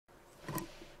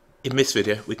In this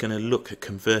video, we're going to look at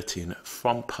converting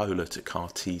from polar to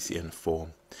Cartesian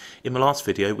form. In the last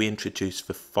video, we introduced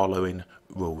the following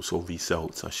rules, or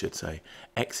results I should say.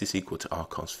 X is equal to r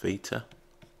cos theta,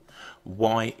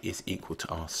 y is equal to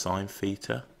r sine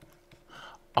theta,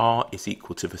 r is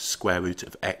equal to the square root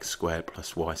of x squared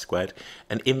plus y squared,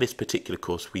 and in this particular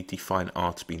course we define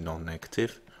r to be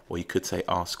non-negative, or you could say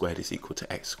r squared is equal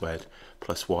to x squared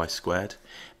plus y squared,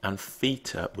 and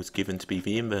theta was given to be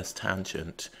the inverse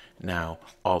tangent now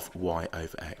of y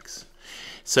over x.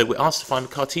 So we're asked to find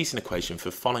the Cartesian equation for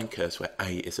the following curves where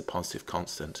a is a positive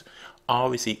constant.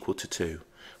 R is equal to 2.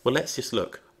 Well, let's just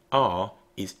look. R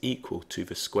is equal to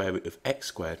the square root of x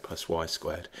squared plus y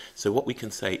squared. So what we can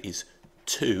say is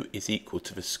 2 is equal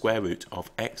to the square root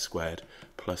of x squared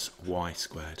plus y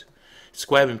squared.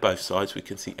 Squaring both sides, we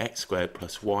can see x squared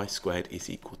plus y squared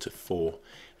is equal to 4.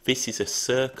 This is a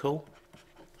circle,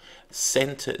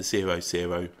 centre 0,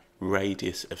 0,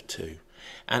 radius of 2.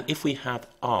 And if we have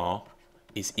r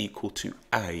is equal to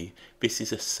a, this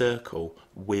is a circle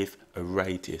with a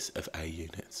radius of a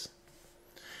units.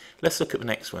 Let's look at the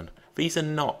next one. These are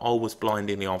not always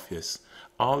blindingly obvious.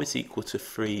 R is equal to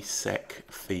 3 sec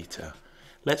theta.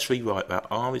 Let's rewrite that.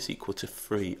 R is equal to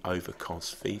 3 over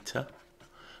cos theta.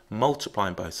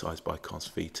 Multiplying both sides by cos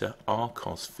theta, r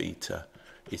cos theta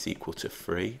is equal to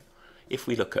 3. If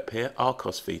we look up here, r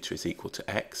cos theta is equal to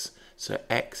x, so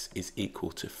x is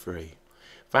equal to 3.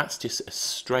 That's just a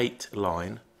straight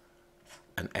line,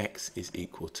 and x is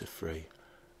equal to 3.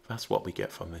 That's what we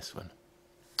get from this one.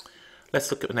 Let's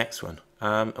look at the next one,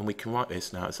 and we can write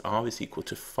this now as r is equal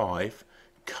to 5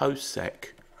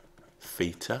 cosec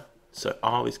theta, so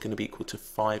r is going to be equal to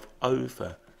 5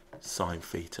 over sine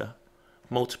theta.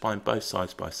 Multiplying both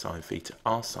sides by sine theta,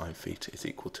 r sine theta is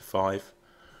equal to 5.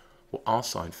 Well, r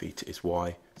sine theta is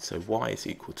y, so y is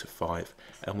equal to 5,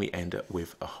 and we end up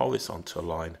with a horizontal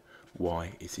line,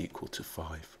 y is equal to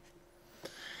 5.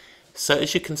 So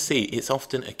as you can see, it's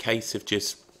often a case of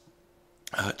just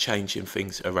changing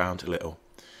things around a little.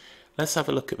 Let's have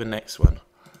a look at the next one.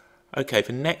 Okay,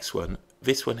 the next one,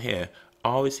 this one here,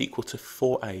 r is equal to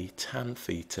 4a tan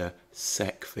theta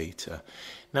sec theta.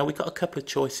 Now we've got a couple of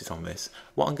choices on this.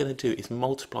 What I'm going to do is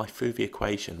multiply through the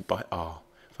equation by r.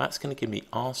 That's going to give me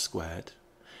r squared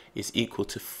is equal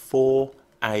to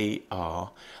 4ar,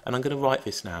 and I'm going to write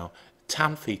this now.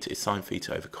 Tan theta is sine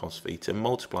theta over cos theta,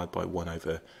 multiplied by 1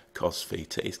 over cos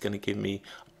theta is going to give me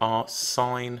r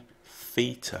sine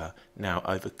theta now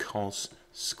over cos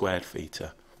squared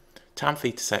theta. Tan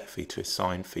theta sec theta is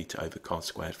sine theta over cos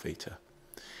squared theta.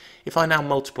 If I now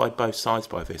multiply both sides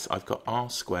by this, I've got r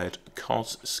squared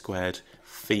cos squared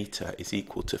theta is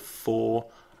equal to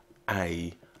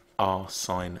 4a r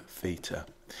sine theta.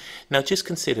 Now just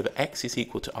consider that x is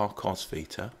equal to r cos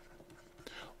theta,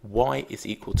 y is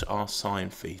equal to r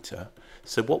sine theta.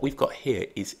 So what we've got here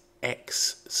is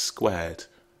x squared.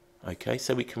 Okay,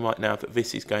 so we can write now that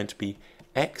this is going to be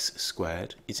x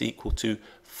squared is equal to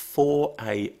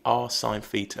 4a r sine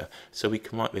theta. So we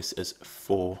can write this as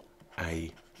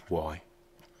 4ay.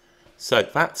 So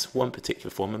that's one particular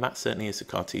form, and that certainly is a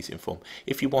Cartesian form.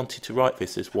 If you wanted to write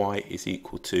this as y is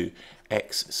equal to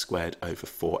x squared over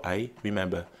 4a,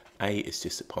 remember a is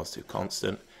just a positive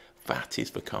constant, that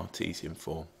is the Cartesian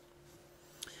form.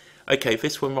 Okay,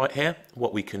 this one right here,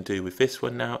 what we can do with this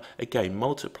one now, again,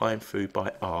 multiplying through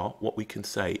by r, what we can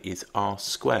say is r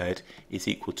squared is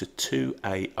equal to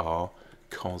 2ar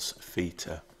cos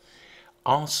theta.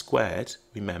 R squared,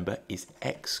 remember, is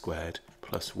x squared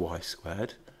plus y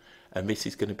squared, and this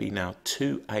is going to be now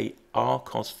 2ar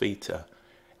cos theta.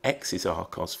 X is r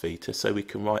cos theta, so we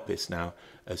can write this now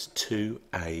as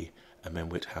 2a, and then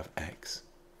we'd have x.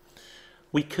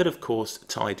 We could, of course,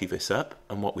 tidy this up,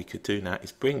 and what we could do now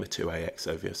is bring the 2ax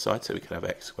over the other side, so we could have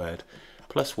x squared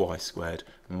plus y squared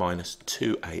minus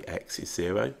 2ax is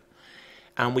 0.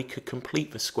 And we could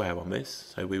complete the square on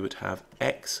this, so we would have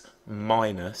x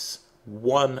minus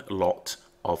 1 lot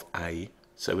of a,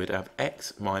 so we'd have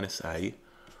x minus a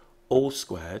all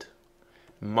squared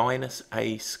minus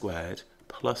a squared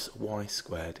plus y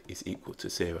squared is equal to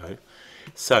 0.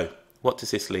 So what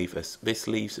does this leave us? This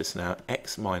leaves us now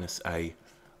x minus a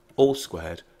all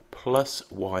squared plus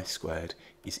y squared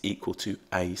is equal to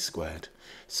a squared.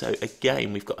 So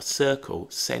again, we've got a circle,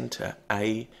 centre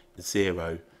a,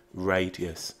 0,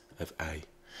 radius of a.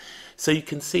 So you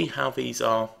can see how these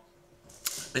are,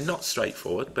 they're not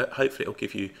straightforward, but hopefully it'll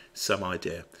give you some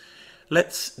idea.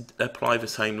 Let's apply the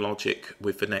same logic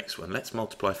with the next one. Let's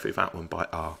multiply through that one by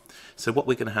r. So what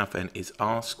we're going to have then is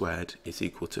r squared is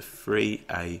equal to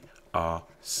 3ar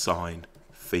sine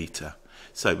theta.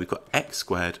 So we've got x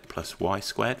squared plus y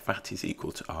squared, that is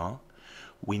equal to r.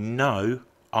 We know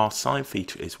our sine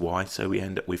theta is y, so we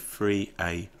end up with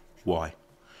 3ay.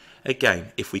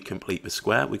 Again, if we complete the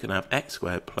square, we're going to have x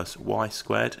squared plus y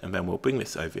squared, and then we'll bring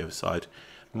this over the other side.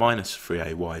 Minus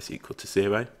 3ay is equal to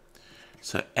 0.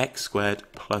 So x squared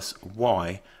plus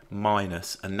y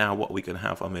minus, and now what we're going to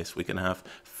have on this, we're going to have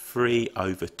 3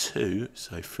 over 2,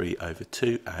 so 3 over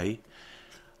 2a,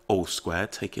 all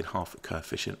squared, taking half the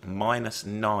coefficient, minus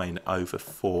 9 over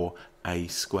 4a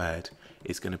squared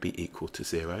is going to be equal to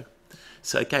 0.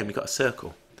 So again, we've got a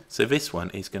circle. So this one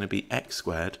is going to be x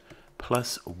squared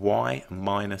plus y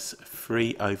minus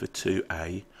 3 over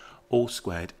 2a, all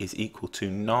squared, is equal to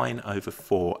 9 over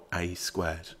 4a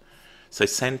squared. So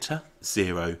centre,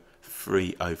 0,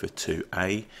 3 over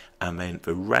 2a, and then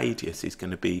the radius is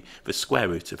going to be the square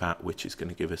root of that, which is going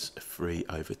to give us 3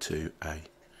 over 2a.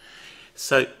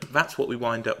 So that's what we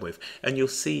wind up with. And you'll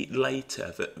see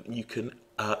later that you can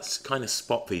kind of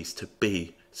spot these to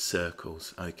be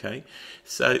circles, okay?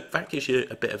 So that gives you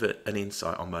a bit of an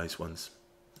insight on those ones.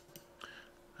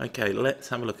 Okay, let's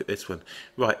have a look at this one.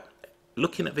 Right,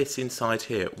 looking at this inside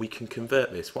here, we can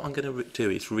convert this. What I'm going to do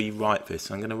is rewrite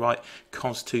this. I'm going to write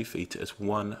cos 2 theta as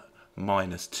 1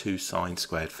 minus 2 sine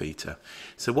squared theta.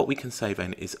 So what we can say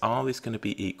then is r is going to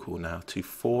be equal now to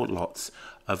 4 lots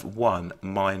of 1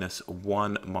 minus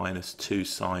 2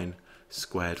 sine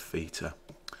squared theta.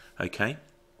 Okay,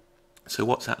 so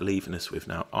what's that leaving us with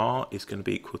now? R is going to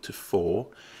be equal to 4,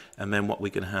 and then what we're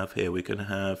going to have here, we're going to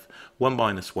have 1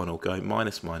 minus 1 will go,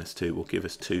 minus 2 will give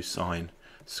us 2 sine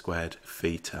squared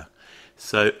theta.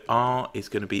 So r is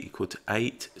going to be equal to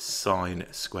 8 sine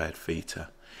squared theta.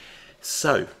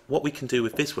 So what we can do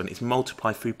with this one is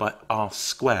multiply through by r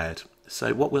squared.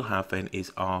 So what we'll have then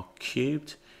is r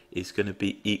cubed is going to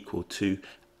be equal to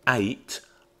 8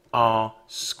 r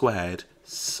squared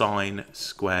sine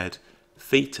squared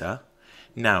theta.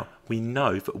 Now we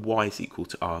know that y is equal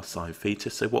to r sine theta,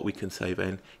 so what we can say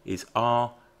then is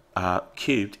r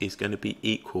cubed is going to be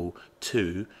equal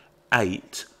to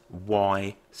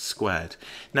 8y squared.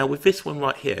 Now with this one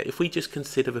right here, if we just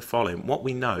consider the following, what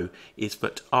we know is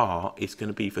that r is going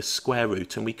to be the square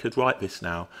root, and we could write this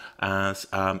now as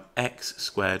x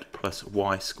squared plus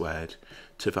y squared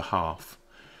to the half.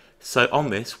 So on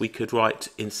this we could write,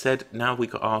 instead, now we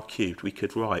got r cubed, we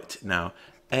could write now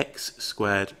x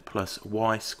squared plus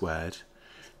y squared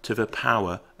to the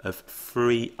power of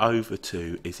 3 over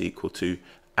 2 is equal to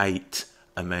 8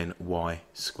 and then y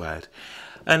squared.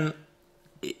 And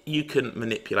you can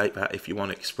manipulate that if you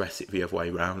want to express it the other way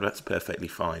around, that's perfectly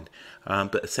fine.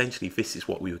 But essentially this is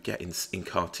what we would get in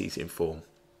Cartesian form.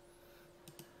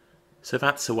 So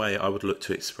that's the way I would look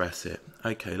to express it.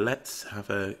 Okay, let's have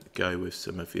a go with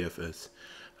some of the others.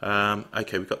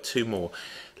 Okay, we've got 2 more.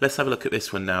 Let's have a look at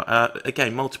this one now.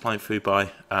 Again, multiplying through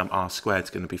by r squared is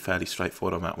going to be fairly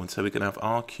straightforward on that one. So we're going to have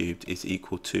r cubed is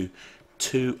equal to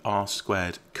 2r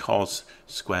squared cos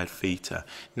squared theta.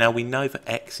 Now we know that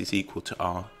x is equal to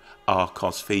r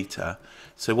cos theta,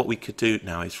 so what we could do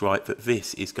now is write that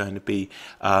this is going to be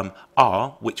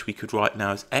r, which we could write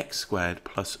now as x squared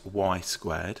plus y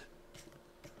squared.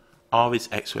 R is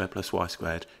x squared plus y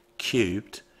squared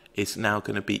cubed is now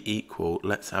going to be equal,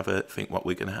 let's have a think what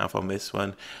we're going to have on this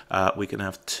one. We're going to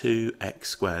have 2x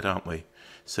squared, aren't we?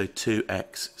 So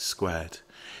 2x squared.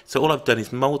 So all I've done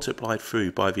is multiplied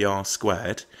through by the r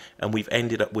squared, and we've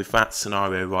ended up with that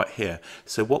scenario right here.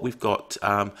 So what we've got,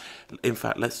 in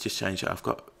fact, let's just change it.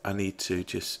 I need to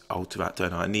just alter that,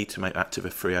 don't I? I need to make that to the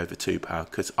 3 over 2 power,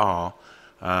 because r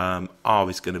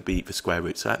is going to be the square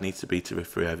root, so that needs to be to the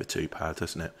 3 over 2 power,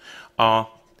 doesn't it? R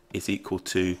is equal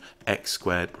to x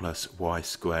squared plus y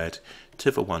squared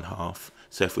to the 1/2.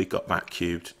 So if we got that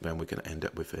cubed, then we're going to end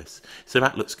up with this. So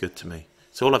that looks good to me.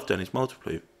 So all I've done is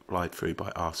multiplied through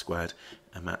by r squared,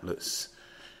 and that looks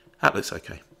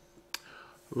okay.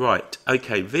 Right,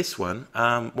 okay, this one,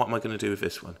 what am I going to do with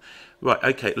this one? Right,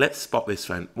 okay, let's spot this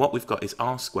then. What we've got is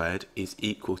r squared is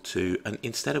equal to, and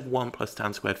instead of 1 plus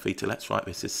tan squared theta, let's write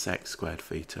this as sec squared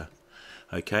theta.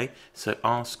 Okay, so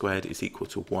r squared is equal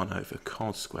to 1 over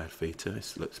cos squared theta.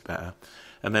 This looks better.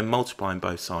 And then multiplying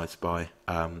both sides by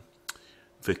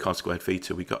the cos squared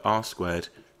theta, we got r squared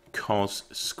cos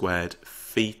squared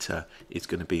theta is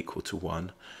going to be equal to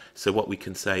 1. So what we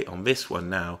can say on this one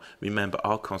now, remember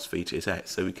r cos theta is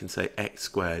x, so we can say x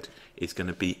squared is going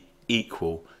to be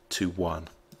equal to 1.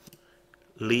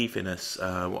 Leaving us,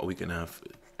 what are we going to have?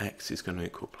 X is going to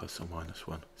equal plus or minus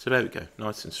 1. So there we go,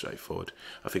 nice and straightforward.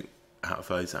 I think out of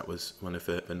those, that was one of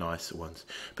the nicer ones.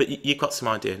 But you've got some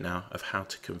idea now of how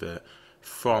to convert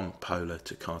from polar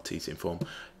to Cartesian form.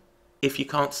 If you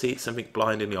can't see it, something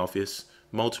blindingly obvious,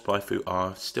 multiply through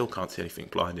r, still can't see anything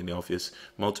blindingly obvious,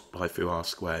 multiply through r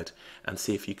squared, and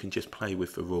see if you can just play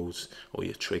with the rules or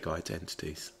your trig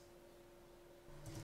identities.